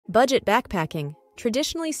Budget backpacking,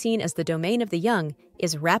 traditionally seen as the domain of the young,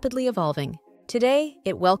 is rapidly evolving. Today,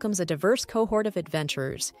 it welcomes a diverse cohort of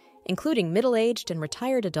adventurers, including middle-aged and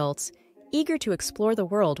retired adults, eager to explore the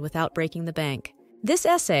world without breaking the bank. This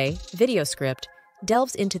essay, video script,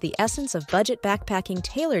 delves into the essence of budget backpacking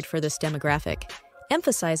tailored for this demographic,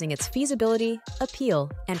 emphasizing its feasibility,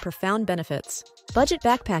 appeal, and profound benefits. Budget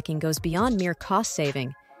backpacking goes beyond mere cost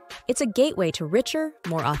saving. It's a gateway to richer,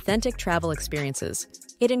 more authentic travel experiences.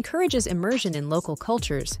 It encourages immersion in local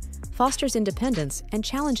cultures, fosters independence, and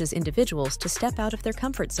challenges individuals to step out of their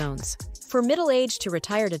comfort zones. For middle-aged to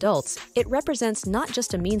retired adults, it represents not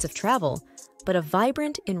just a means of travel, but a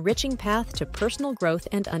vibrant, enriching path to personal growth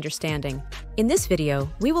and understanding. In this video,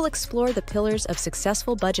 we will explore the pillars of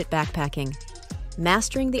successful budget backpacking: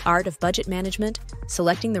 mastering the art of budget management,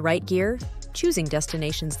 selecting the right gear, choosing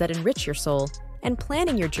destinations that enrich your soul, and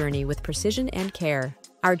planning your journey with precision and care.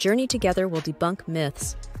 Our journey together will debunk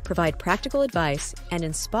myths, provide practical advice, and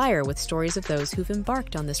inspire with stories of those who've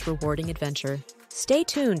embarked on this rewarding adventure. Stay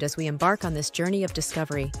tuned as we embark on this journey of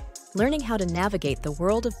discovery, learning how to navigate the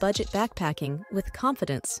world of budget backpacking with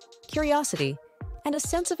confidence, curiosity, and a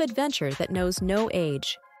sense of adventure that knows no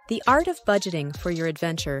age. The art of budgeting for your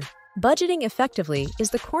adventure. Budgeting effectively is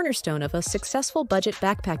the cornerstone of a successful budget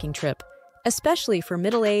backpacking trip, especially for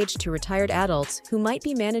middle-aged to retired adults who might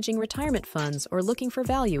be managing retirement funds or looking for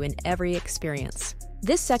value in every experience.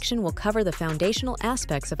 This section will cover the foundational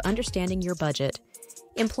aspects of understanding your budget,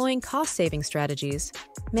 employing cost-saving strategies,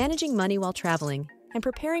 managing money while traveling, and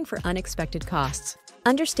preparing for unexpected costs.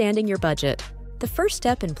 Understanding your budget. The first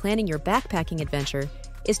step in planning your backpacking adventure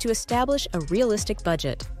is to establish a realistic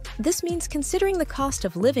budget. This means considering the cost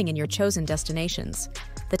of living in your chosen destinations,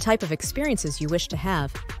 the type of experiences you wish to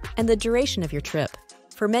have, and the duration of your trip.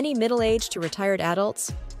 For many middle-aged to retired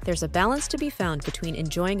adults, there's a balance to be found between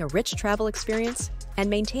enjoying a rich travel experience and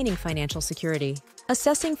maintaining financial security.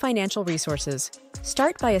 Assessing financial resources.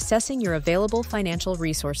 Start by assessing your available financial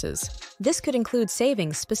resources. This could include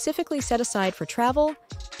savings specifically set aside for travel,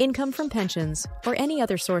 income from pensions, or any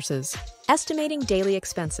other sources. Estimating daily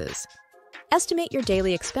expenses. Estimate your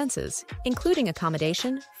daily expenses, including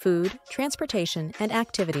accommodation, food, transportation, and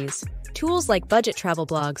activities. Tools like budget travel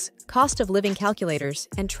blogs, cost of living calculators,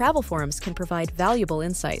 and travel forums can provide valuable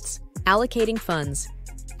insights. Allocating funds.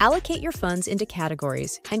 Allocate your funds into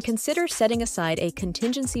categories and consider setting aside a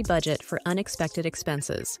contingency budget for unexpected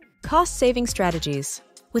expenses. Cost-saving strategies.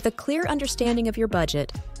 With a clear understanding of your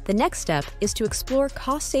budget, the next step is to explore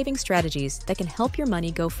cost-saving strategies that can help your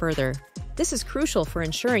money go further. This is crucial for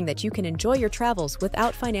ensuring that you can enjoy your travels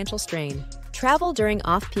without financial strain. Travel during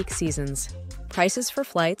off-peak seasons. Prices for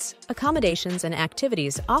flights, accommodations, and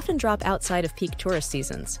activities often drop outside of peak tourist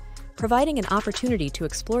seasons, providing an opportunity to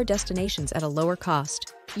explore destinations at a lower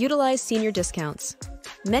cost. Utilize senior discounts.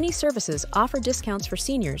 Many services offer discounts for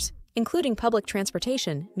seniors, including public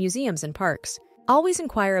transportation, museums, and parks. Always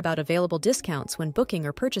inquire about available discounts when booking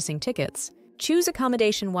or purchasing tickets. Choose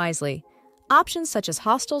accommodation wisely. Options such as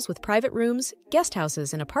hostels with private rooms, guest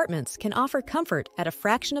houses, and apartments can offer comfort at a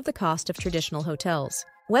fraction of the cost of traditional hotels.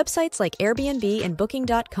 Websites like Airbnb and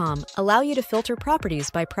Booking.com allow you to filter properties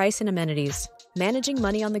by price and amenities. Managing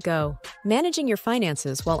money on the go. Managing your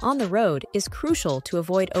finances while on the road is crucial to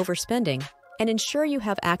avoid overspending and ensure you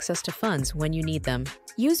have access to funds when you need them.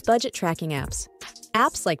 Use budget tracking apps.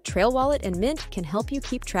 Apps like Trail Wallet and Mint can help you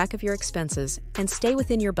keep track of your expenses and stay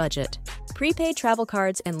within your budget. Prepaid travel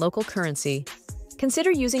cards and local currency.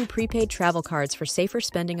 Consider using prepaid travel cards for safer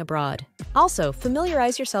spending abroad. Also,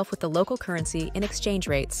 familiarize yourself with the local currency and exchange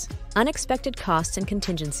rates. Unexpected costs and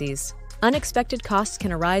contingencies. Unexpected costs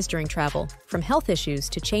can arise during travel, from health issues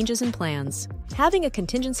to changes in plans. Having a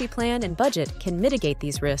contingency plan and budget can mitigate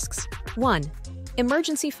these risks. 1.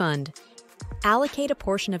 Emergency fund. Allocate a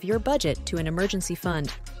portion of your budget to an emergency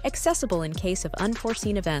fund, accessible in case of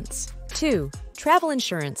unforeseen events. 2. Travel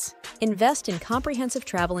insurance. Invest in comprehensive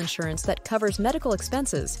travel insurance that covers medical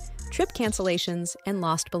expenses, trip cancellations, and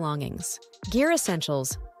lost belongings. Gear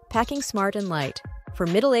essentials. Packing smart and light. For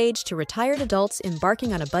middle-aged to retired adults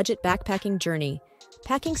embarking on a budget backpacking journey,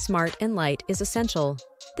 packing smart and light is essential.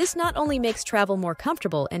 This not only makes travel more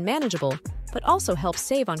comfortable and manageable, but also helps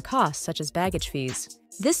save on costs such as baggage fees.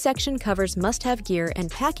 This section covers must-have gear and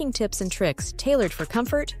packing tips and tricks tailored for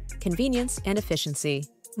comfort, convenience, and efficiency.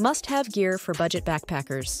 Must-have gear for budget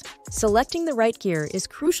backpackers. Selecting the right gear is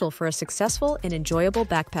crucial for a successful and enjoyable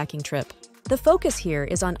backpacking trip. The focus here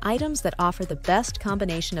is on items that offer the best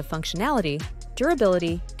combination of functionality,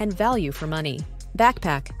 durability, and value for money.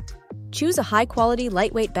 Backpack. Choose a high-quality,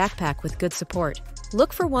 lightweight backpack with good support.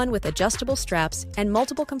 Look for one with adjustable straps and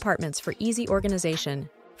multiple compartments for easy organization.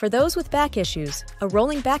 For those with back issues, a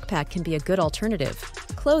rolling backpack can be a good alternative.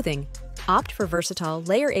 Clothing. Opt for versatile,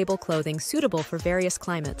 layer-able clothing suitable for various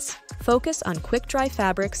climates. Focus on quick-dry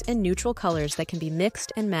fabrics and neutral colors that can be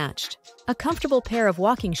mixed and matched. A comfortable pair of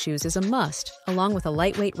walking shoes is a must, along with a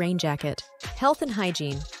lightweight rain jacket. Health and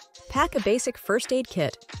hygiene. Pack a basic first aid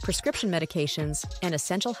kit, prescription medications, and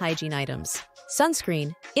essential hygiene items.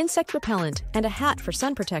 Sunscreen, insect repellent, and a hat for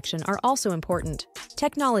sun protection are also important.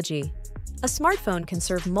 Technology. A smartphone can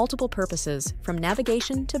serve multiple purposes, from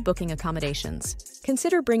navigation to booking accommodations.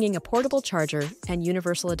 Consider bringing a portable charger and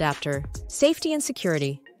universal adapter. Safety and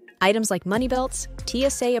security. Items like money belts,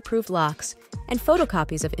 TSA-approved locks, and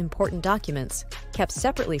photocopies of important documents, kept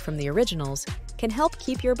separately from the originals, can help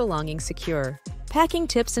keep your belongings secure. Packing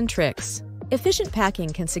tips and tricks. Efficient packing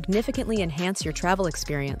can significantly enhance your travel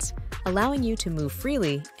experience, allowing you to move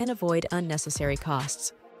freely and avoid unnecessary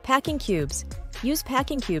costs. Packing cubes. Use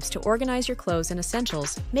packing cubes to organize your clothes and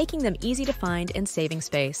essentials, making them easy to find and saving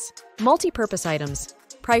space. Multi-purpose items.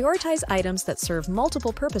 Prioritize items that serve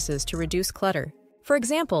multiple purposes to reduce clutter. For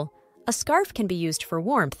example, a scarf can be used for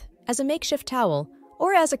warmth, as a makeshift towel,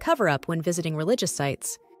 or as a cover-up when visiting religious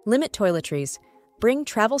sites. Limit toiletries. Bring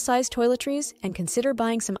travel-sized toiletries and consider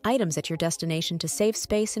buying some items at your destination to save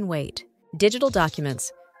space and weight. Digital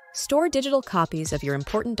documents. Store digital copies of your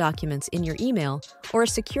important documents in your email or a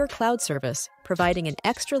secure cloud service, providing an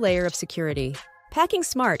extra layer of security. Packing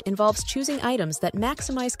smart involves choosing items that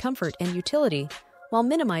maximize comfort and utility while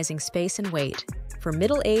minimizing space and weight. For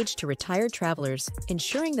middle-aged to retired travelers,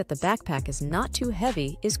 ensuring that the backpack is not too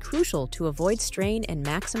heavy is crucial to avoid strain and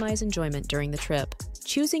maximize enjoyment during the trip.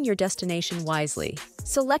 Choosing your destination wisely.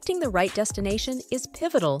 Selecting the right destination is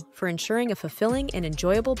pivotal for ensuring a fulfilling and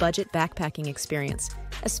enjoyable budget backpacking experience,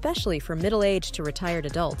 especially for middle-aged to retired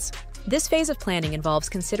adults. This phase of planning involves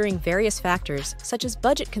considering various factors such as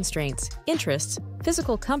budget constraints, interests,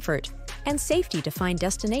 physical comfort, and safety to find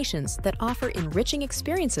destinations that offer enriching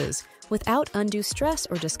experiences without undue stress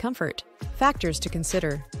or discomfort. Factors to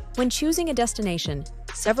consider. When choosing a destination,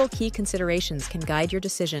 several key considerations can guide your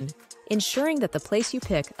decision, ensuring that the place you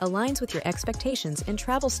pick aligns with your expectations and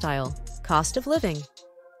travel style. Cost of living.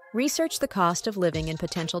 Research the cost of living in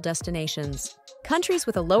potential destinations. Countries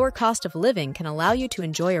with a lower cost of living can allow you to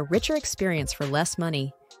enjoy a richer experience for less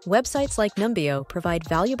money. Websites like Numbeo provide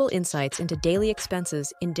valuable insights into daily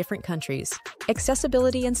expenses in different countries.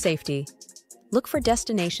 Accessibility and safety. Look for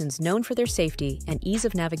destinations known for their safety and ease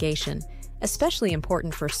of navigation, especially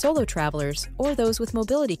important for solo travelers or those with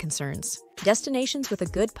mobility concerns. Destinations with a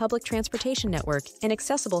good public transportation network and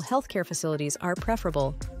accessible healthcare facilities are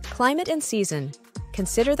preferable. Climate and season.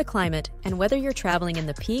 Consider the climate and whether you're traveling in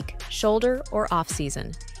the peak, shoulder, or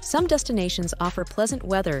off-season. Some destinations offer pleasant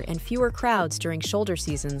weather and fewer crowds during shoulder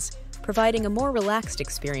seasons, providing a more relaxed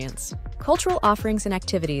experience. Cultural offerings and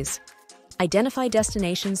activities. Identify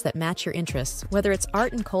destinations that match your interests, whether it's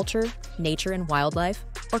art and culture, nature and wildlife,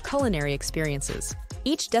 or culinary experiences.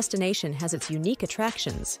 Each destination has its unique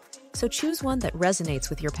attractions, so choose one that resonates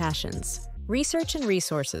with your passions. Research and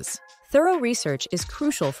resources. Thorough research is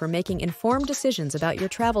crucial for making informed decisions about your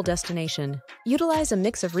travel destination. Utilize a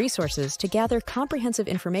mix of resources to gather comprehensive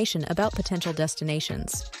information about potential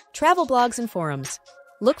destinations. Travel blogs and forums.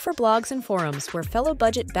 Look for blogs and forums where fellow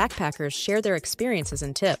budget backpackers share their experiences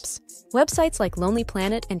and tips. Websites like Lonely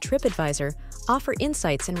Planet and TripAdvisor offer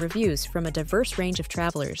insights and reviews from a diverse range of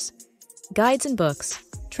travelers. Guides and books.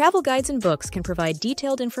 Travel guides and books can provide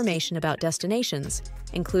detailed information about destinations,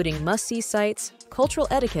 including must-see sites, cultural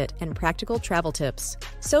etiquette, and practical travel tips.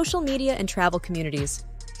 Social media and travel communities.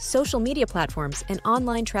 Social media platforms and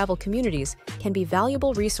online travel communities can be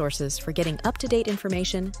valuable resources for getting up-to-date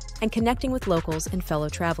information and connecting with locals and fellow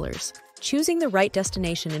travelers. Choosing the right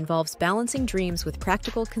destination involves balancing dreams with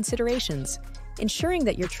practical considerations, ensuring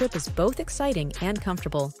that your trip is both exciting and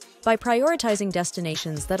comfortable. By prioritizing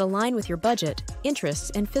destinations that align with your budget,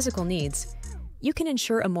 interests, and physical needs, you can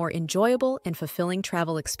ensure a more enjoyable and fulfilling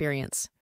travel experience.